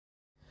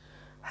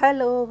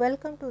Hello,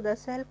 welcome to the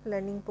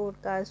Self-Learning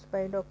Podcast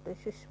by Dr.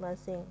 Sushma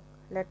Singh.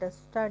 Let us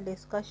start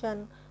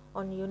discussion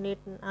on Unit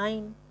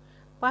 9,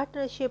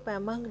 Partnership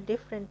among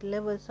different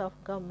levels of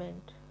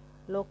government,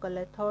 local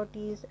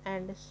authorities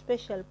and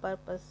special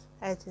purpose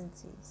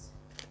agencies.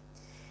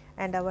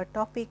 And our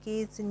topic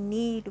is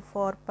Need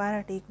for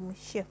Paradigm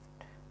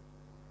Shift.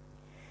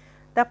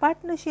 The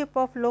partnership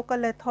of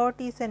local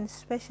authorities and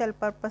special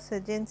purpose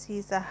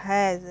agencies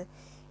has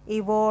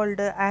evolved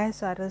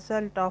as a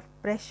result of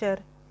pressure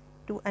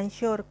to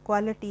ensure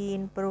quality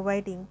in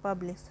providing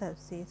public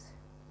services.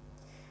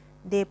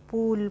 They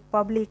pool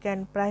public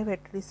and private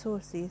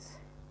resources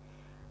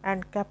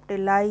and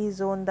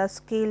capitalize on the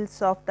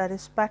skills of the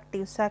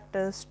respective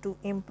sectors to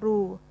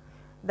improve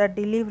the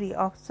delivery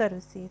of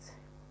services.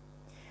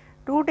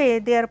 Today,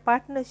 their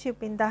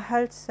partnership in the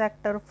health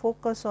sector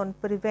focus on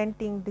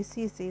preventing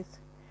diseases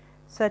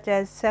such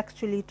as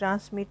sexually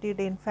transmitted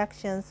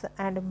infections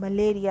and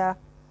malaria,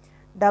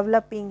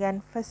 developing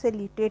and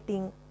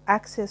facilitating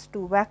access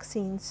to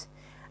vaccines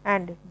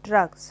and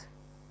drugs,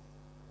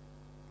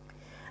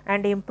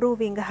 and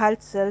improving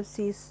health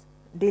services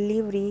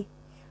delivery,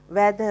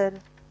 whether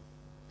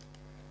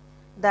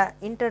the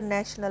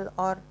international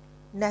or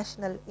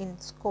national in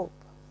scope.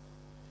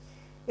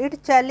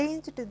 It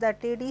challenged the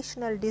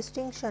traditional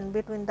distinction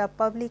between the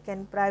public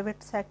and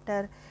private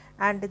sector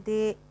and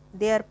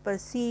their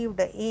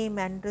perceived aim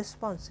and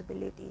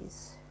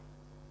responsibilities.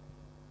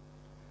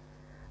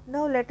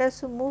 Now let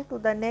us move to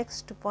the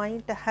next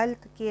point,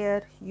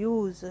 healthcare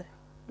use,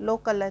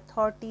 local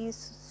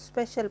authorities,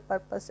 special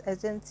purpose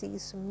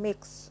agencies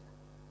mix.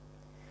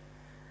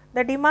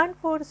 The demand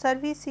for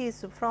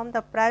services from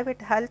the private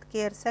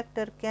healthcare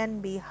sector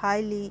can be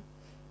highly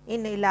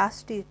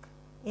inelastic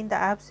in the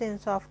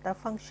absence of the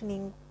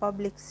functioning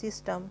public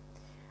system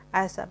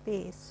as a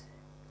base.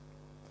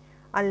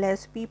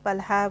 Unless people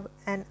have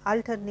an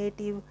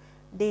alternative,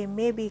 they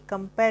may be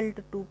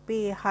compelled to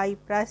pay high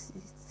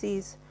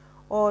prices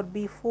or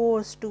be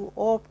forced to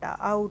opt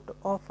out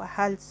of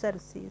health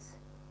services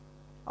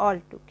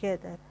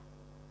altogether.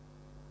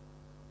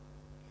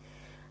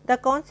 The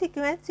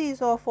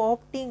consequences of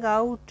opting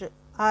out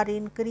are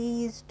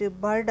increased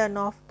burden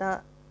of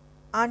the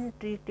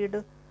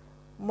untreated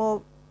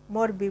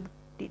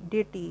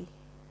morbidity,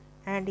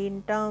 and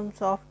in terms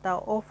of the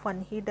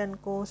often hidden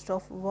cost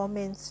of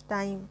women's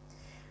time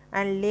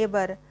and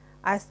labor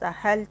as the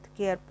health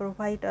care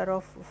provider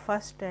of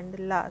first and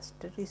last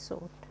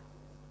resort.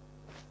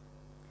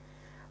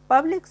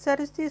 Public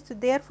services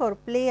therefore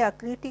play a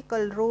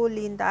critical role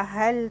in the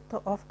health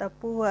of the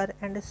poor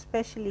and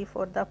especially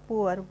for the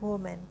poor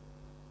women.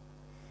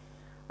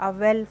 A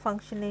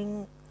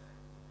well-functioning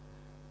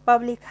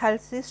public health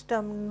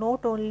system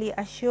not only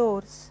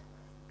assures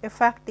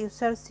effective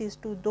services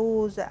to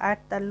those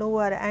at the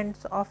lower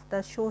ends of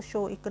the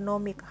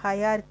socio-economic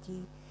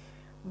hierarchy,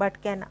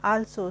 but can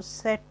also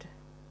set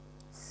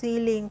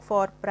ceiling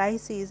for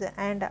prices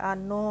and a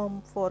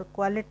norm for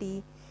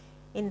quality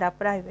in the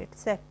private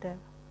sector.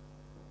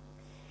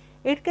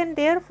 It can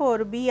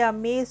therefore be a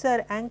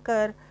major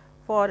anchor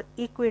for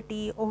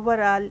equity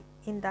overall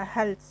in the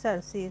health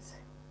services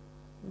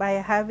by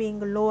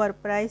having lower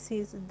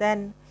prices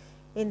than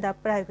in the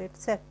private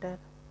sector.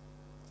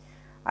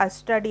 A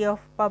study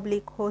of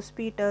public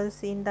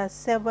hospitals in the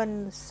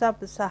 7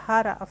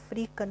 sub-Sahara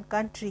African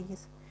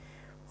countries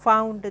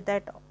found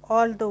that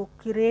although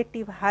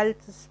curative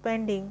health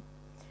spending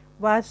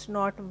was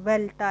not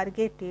well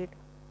targeted,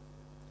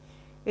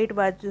 it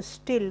was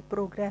still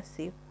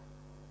progressive.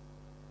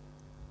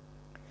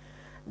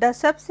 The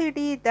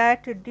subsidy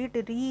that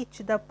did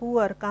reach the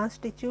poor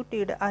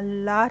constituted a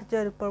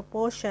larger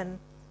proportion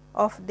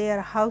of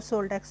their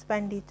household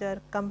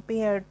expenditure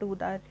compared to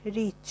the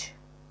rich.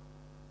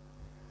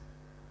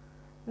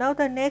 Now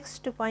the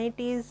next point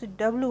is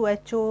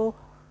WHO,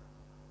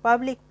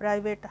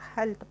 public-private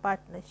health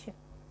partnership.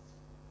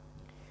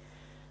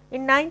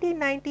 In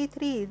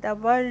 1993, the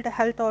World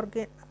Health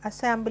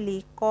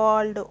Assembly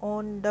called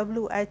on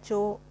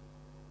WHO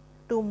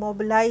to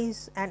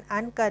mobilize and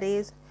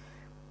encourage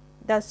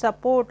the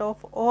support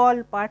of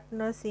all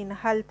partners in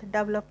health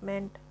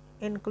development,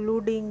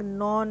 including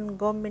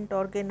non-government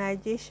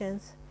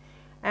organizations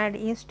and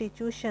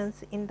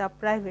institutions in the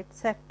private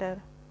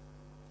sector,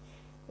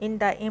 in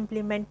the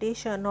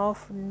implementation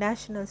of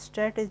national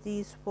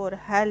strategies for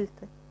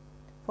health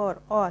for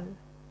all.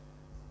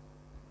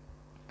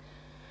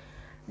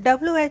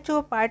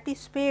 WHO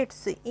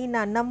participates in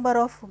a number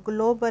of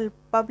global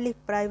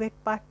public-private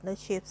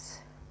partnerships.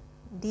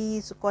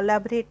 These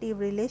collaborative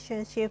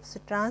relationships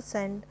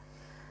transcend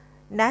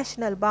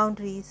national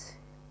boundaries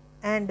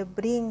and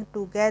bring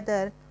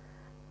together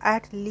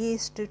at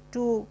least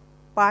two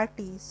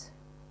parties,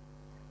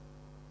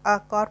 a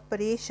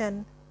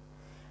corporation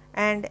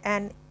and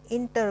an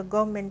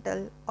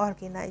intergovernmental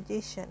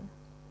organization,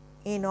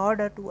 in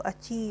order to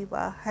achieve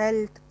a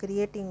health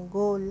creating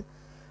goal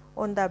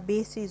on the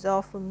basis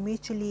of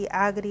mutually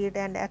agreed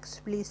and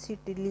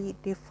explicitly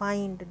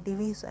defined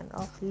division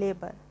of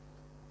labor.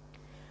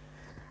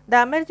 The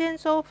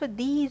emergence of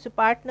these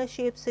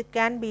partnerships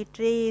can be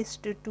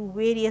traced to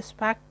various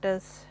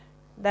factors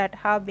that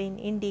have been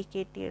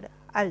indicated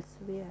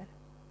elsewhere.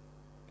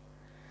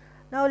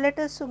 Now let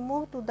us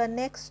move to the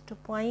next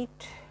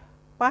point: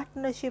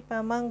 partnership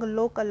among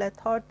local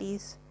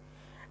authorities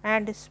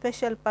and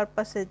special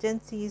purpose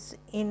agencies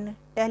in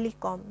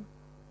telecom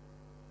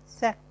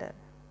sector.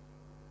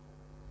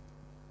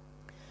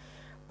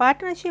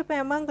 Partnership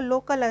among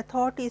local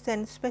authorities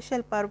and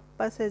special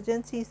purpose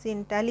agencies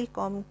in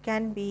telecom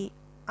can be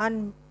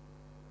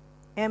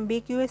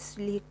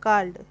unambiguously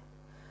called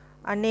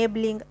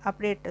enabling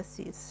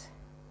apparatuses.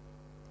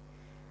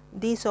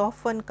 This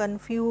often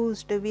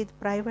confused with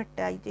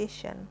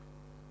privatization,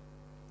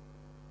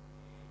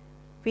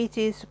 which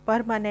is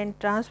permanent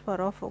transfer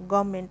of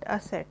government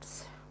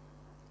assets,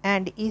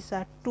 and is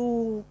a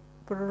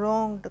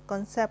two-pronged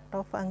concept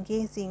of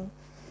engaging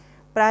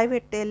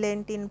private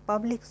talent in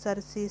public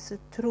services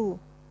through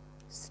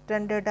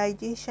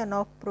standardization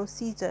of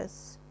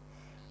procedures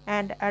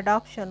and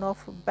adoption of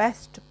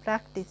best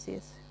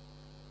practices.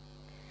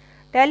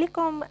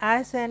 Telecom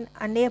as an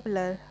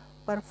enabler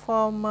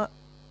perform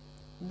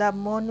the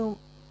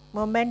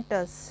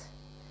momentous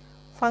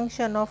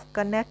function of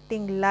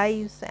connecting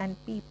lives and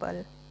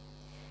people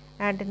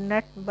and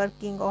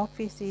networking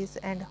offices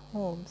and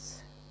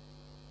homes.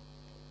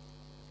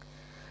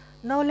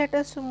 Now let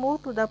us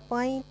move to the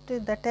point: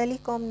 the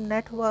telecom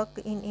network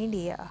in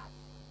India.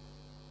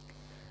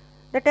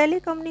 The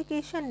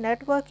telecommunication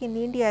network in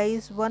India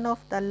is one of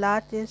the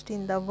largest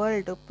in the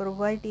world,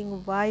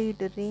 providing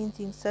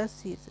wide-ranging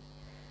services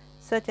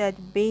such as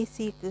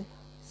basic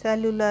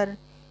cellular,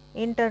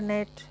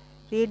 internet,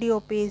 radio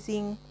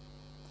paging,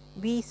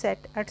 VSAT,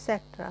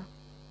 etc.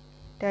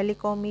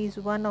 Telecom is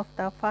one of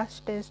the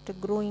fastest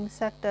growing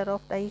sector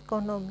of the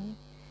economy,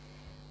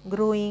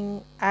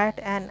 growing at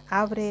an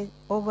average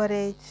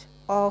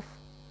of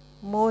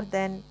more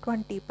than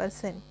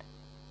 20%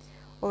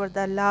 over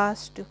the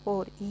last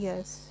 4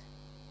 years.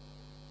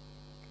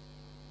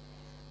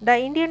 The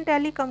Indian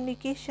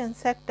telecommunication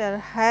sector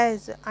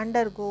has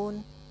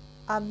undergone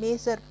a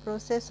major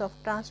process of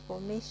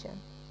transformation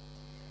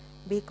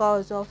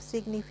because of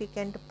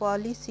significant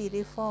policy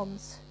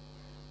reforms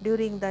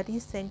during the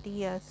recent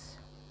years.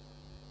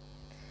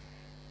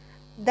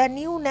 The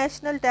new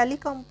National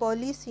Telecom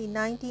Policy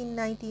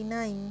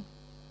 1999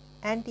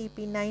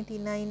 NTP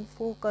 99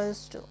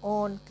 focused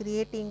on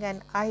creating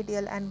an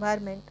ideal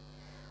environment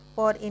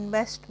for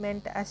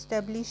investment,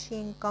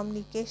 establishing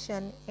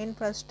communication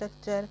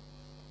infrastructure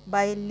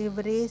by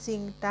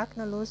leveraging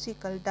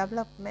technological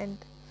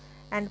development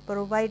and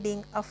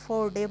providing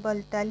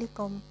affordable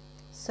telecom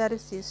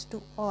services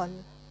to all.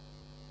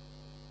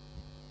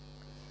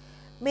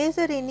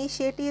 Major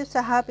initiatives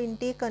have been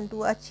taken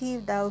to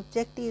achieve the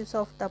objectives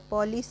of the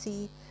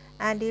policy,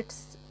 and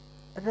its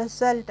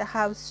results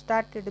have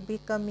started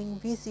becoming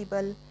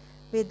visible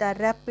with the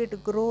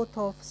rapid growth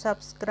of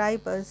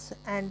subscribers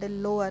and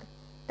lower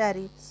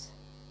tariffs.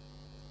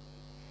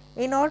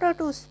 In order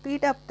to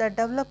speed up the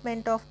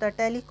development of the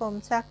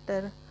telecom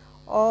sector,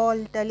 all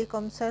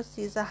telecom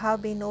services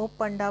have been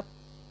opened up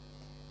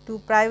to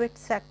private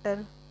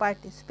sector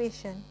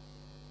participation.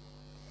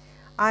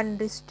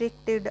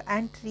 Unrestricted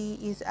entry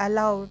is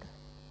allowed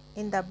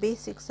in the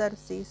basic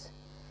services,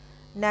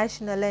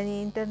 national and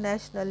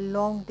international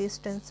long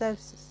distance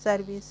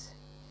service,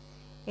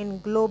 in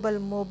global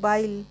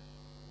mobile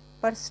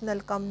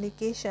personal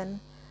communication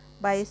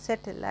by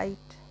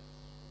satellite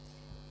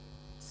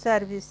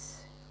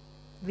service,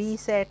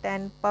 VSAT,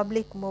 and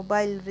public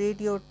mobile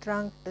radio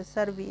trunked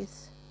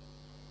service.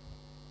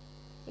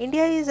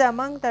 India is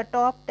among the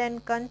top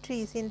 10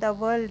 countries in the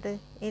world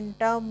in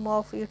terms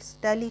of its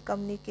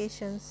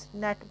telecommunications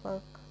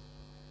network.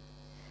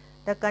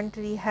 The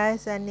country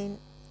has an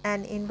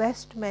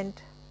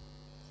investment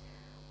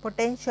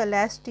potential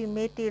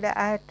estimated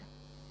at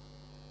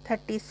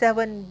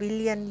 37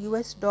 billion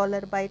US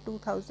dollar by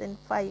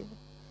 2005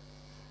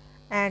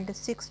 and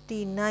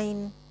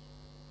 69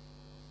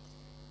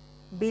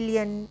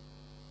 billion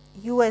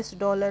US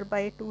dollar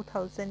by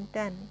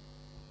 2010.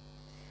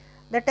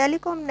 The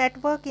telecom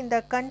network in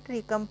the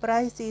country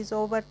comprises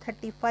over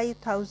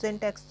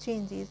 35,000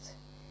 exchanges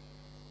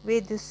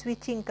with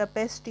switching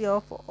capacity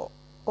of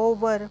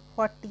over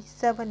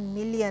 47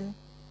 million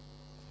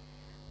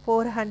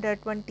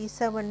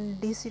 427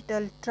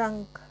 digital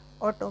trunk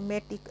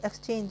automatic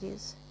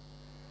exchanges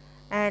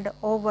and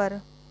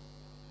over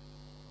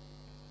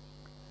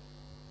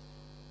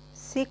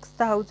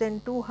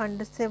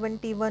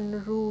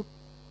 6,271 route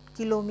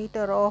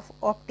kilometer of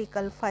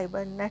optical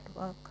fiber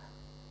network.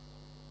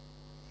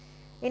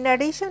 In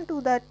addition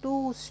to the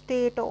two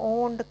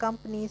state-owned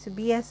companies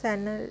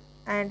BSNL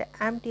and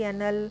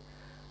MTNL,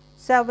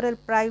 several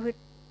private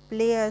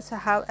players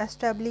have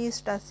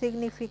established a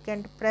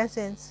significant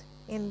presence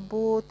in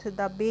both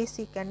the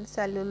basic and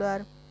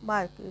cellular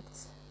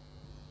markets.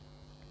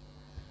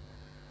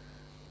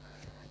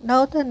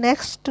 Now the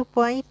next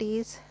point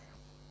is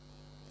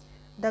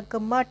the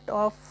gamut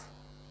of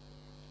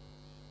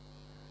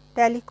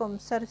telecom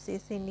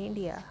services in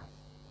India.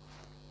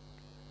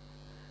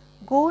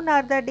 Gone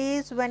are the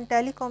days when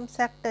telecom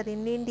sector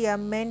in India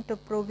meant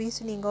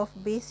provisioning of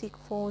basic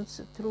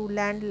phones through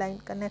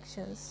landline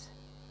connections.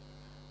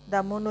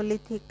 The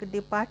monolithic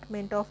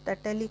department of the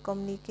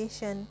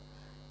telecommunication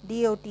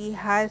DOT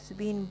has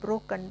been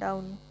broken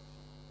down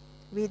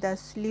with a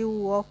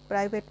slew of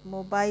private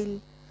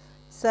mobile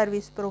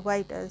service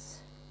providers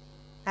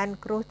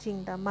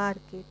encroaching the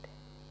market.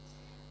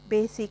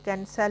 Basic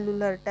and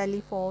cellular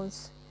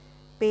telephones,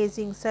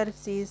 paging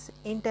services,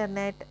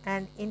 internet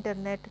and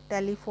internet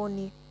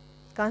telephony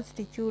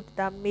constitute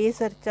the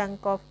major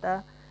chunk of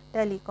the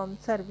telecom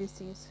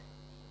services.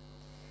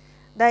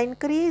 The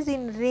increase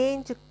in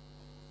range,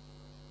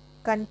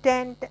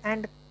 content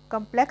and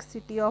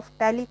complexity of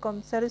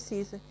telecom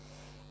services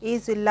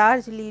is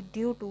largely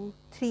due to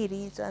three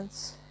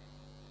reasons: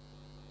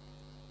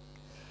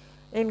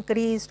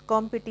 increased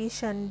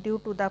competition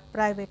due to the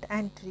private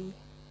entry,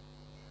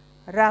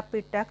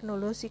 rapid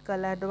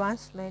technological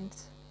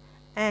advancements,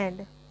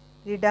 and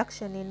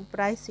reduction in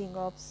pricing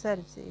of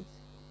services.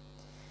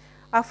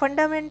 A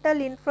fundamental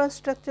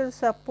infrastructure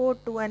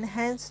support to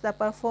enhance the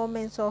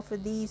performance of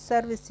these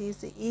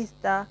services is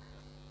the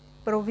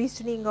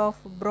provisioning of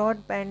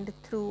broadband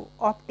through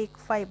optic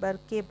fiber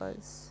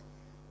cables.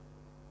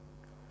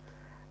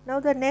 Now,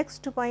 the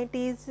next point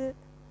is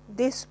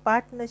this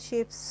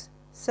partnership's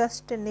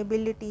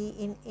sustainability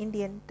in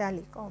Indian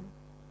telecom.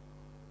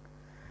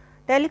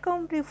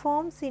 Telecom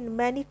reforms in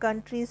many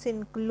countries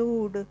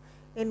include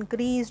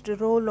increased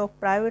role of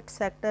private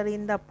sector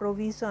in the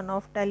provision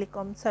of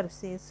telecom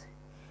services.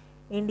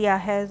 India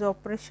has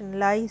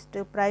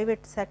operationalized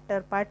private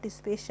sector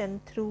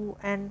participation through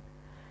an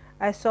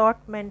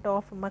assortment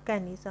of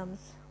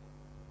mechanisms.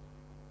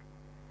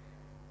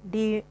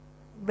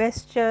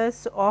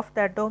 Divestitures of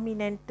the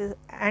dominant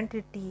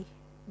entity,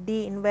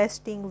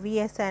 de-investing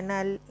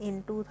VSNL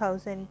in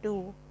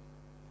 2002,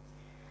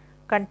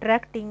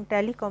 contracting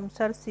telecom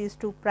services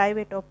to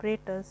private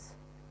operators,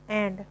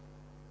 and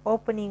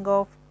opening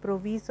of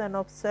provision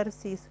of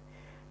services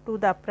to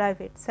the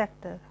private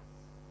sector.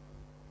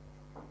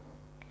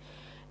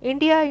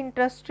 India,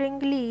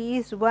 interestingly,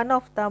 is one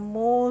of the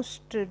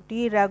most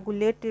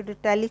deregulated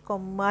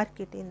telecom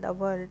market in the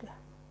world.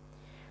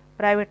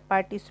 Private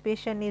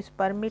participation is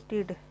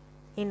permitted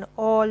in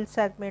all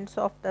segments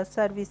of the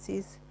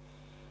services: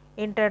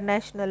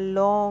 international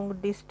long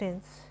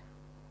distance,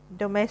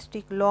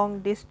 domestic long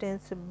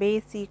distance,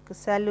 basic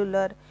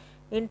cellular,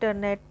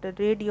 internet,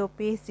 radio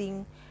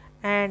paging,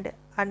 and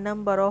a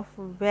number of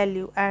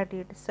value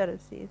added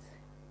services.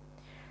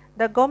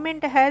 The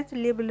government has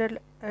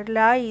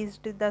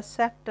liberalized the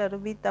sector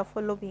with the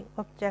following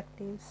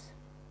objectives: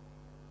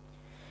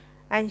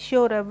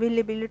 ensure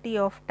availability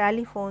of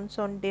telephones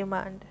on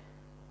demand,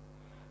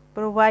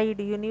 provide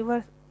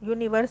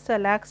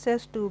universal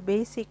access to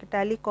basic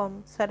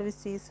telecom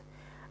services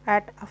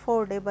at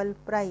affordable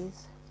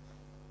price,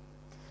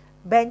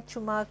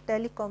 benchmark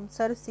telecom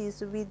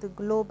services with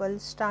global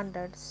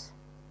standards,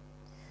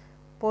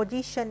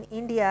 position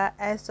India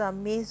as a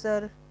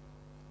major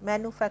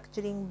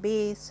manufacturing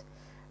base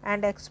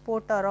and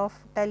exporter of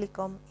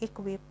telecom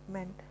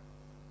equipment,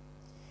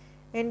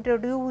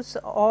 introduce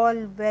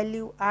all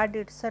value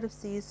added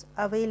services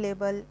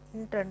available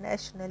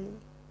internationally,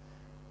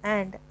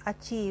 and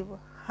achieve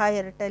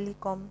higher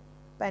telecom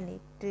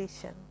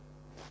penetration.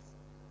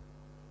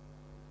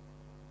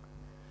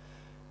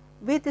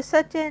 With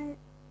such an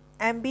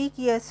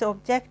ambiguous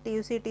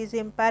objectives, it is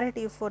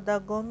imperative for the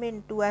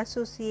government to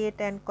associate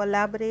and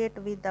collaborate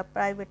with the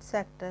private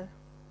sector.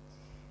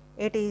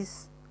 It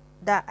is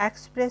the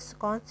express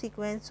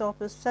consequence of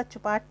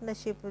such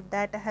partnership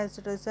that has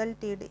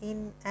resulted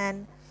in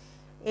an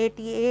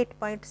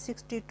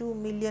 88.62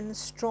 million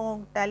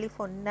strong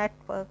telephone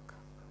network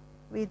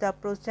with a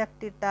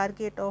projected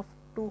target of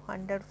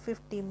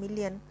 250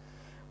 million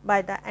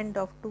by the end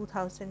of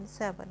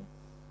 2007.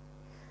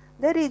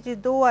 There is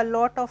though a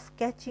lot of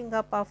catching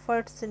up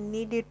efforts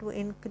needed to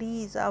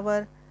increase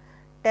our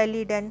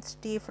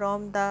tele-density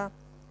from the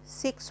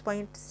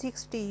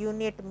 6.60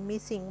 unit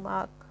missing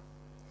mark.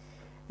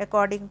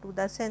 According to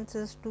the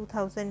census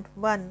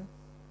 2001,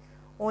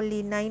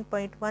 only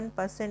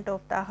 9.1%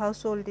 of the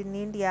households in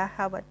India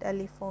have a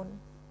telephone.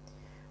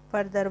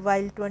 Further,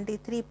 while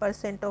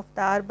 23% of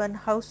the urban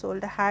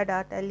household had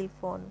a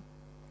telephone,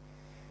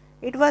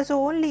 it was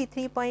only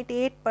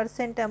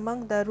 3.8%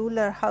 among the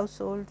rural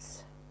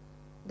households.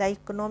 The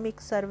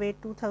Economic Survey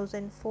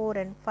 2004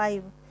 and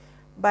 5,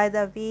 by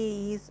the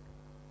way, is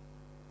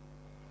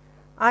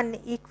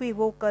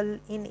unequivocal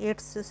in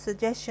its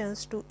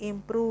suggestions to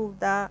improve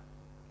the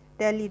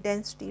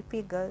tele-density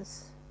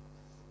figures.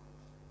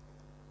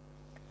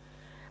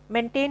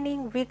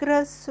 Maintaining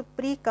vigorous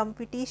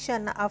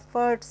pre-competition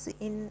efforts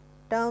in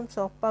terms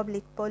of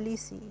public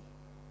policy,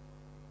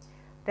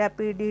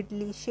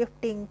 rapidly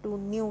shifting to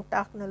new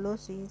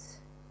technologies,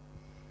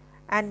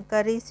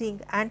 encouraging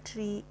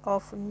entry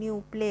of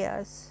new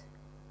players,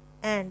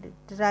 and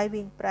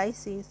driving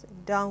prices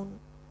down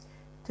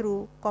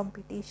through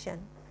competition.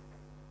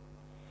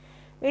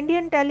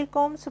 Indian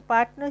Telecom's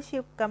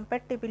partnership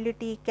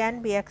compatibility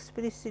can be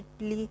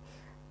explicitly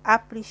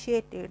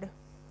appreciated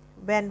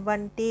when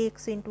one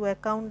takes into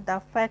account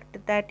the fact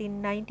that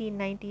in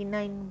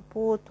 1999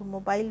 both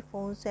mobile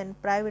phones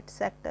and private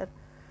sector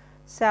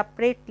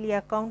separately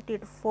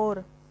accounted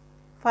for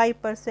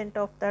 5%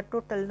 of the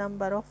total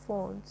number of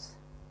phones.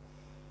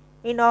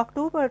 In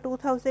October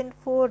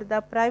 2004,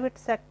 the private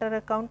sector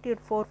accounted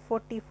for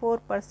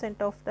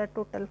 44% of the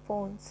total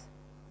phones.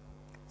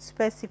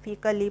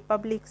 Specifically,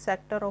 public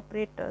sector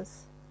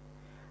operators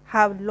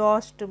have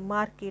lost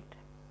market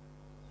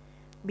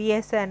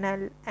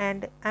BSNL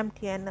and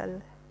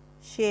MTNL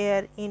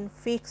share in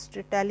fixed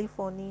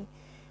telephony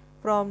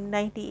from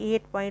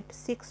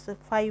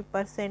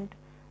 98.65%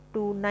 to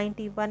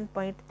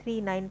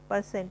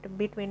 91.39%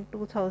 between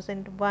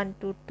 2001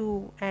 to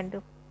 2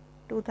 and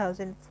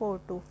 2004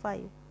 to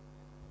 5.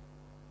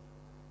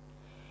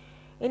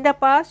 In the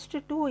past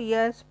 2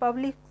 years,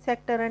 public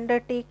sector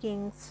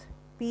undertakings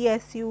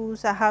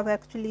PSUs have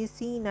actually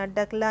seen a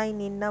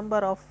decline in number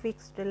of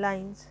fixed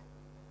lines,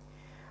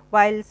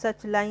 while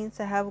such lines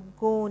have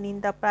grown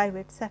in the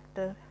private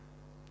sector.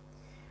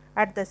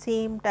 At the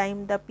same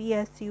time, the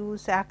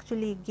PSUs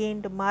actually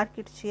gained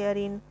market share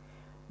in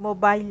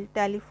mobile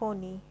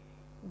telephony,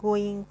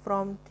 going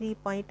from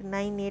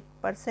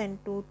 3.98%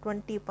 to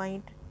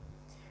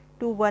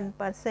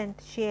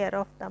 20.21% share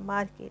of the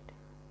market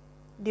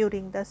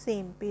during the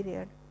same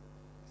period.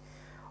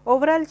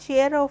 Overall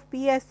share of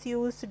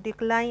PSUs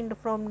declined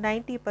from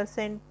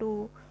 90%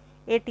 to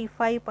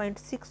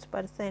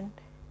 85.6%.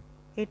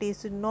 It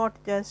is not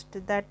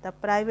just that the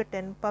private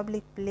and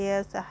public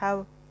players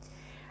have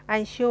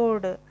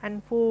ensured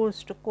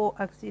enforced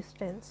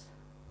coexistence.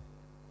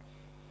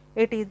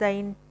 It is the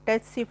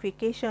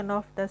intensification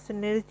of the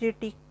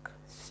synergetic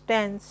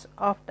stance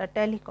of the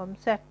telecom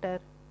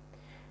sector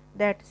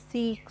that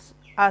seeks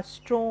a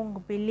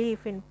strong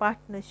belief in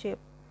partnership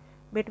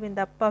between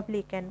the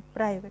public and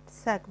private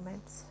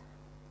segments.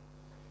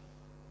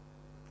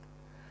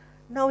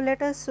 Now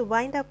let us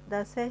wind up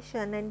the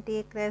session and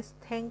take rest.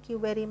 Thank you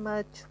very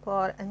much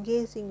for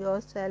engaging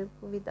yourself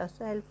with the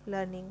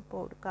self-learning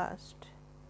podcast.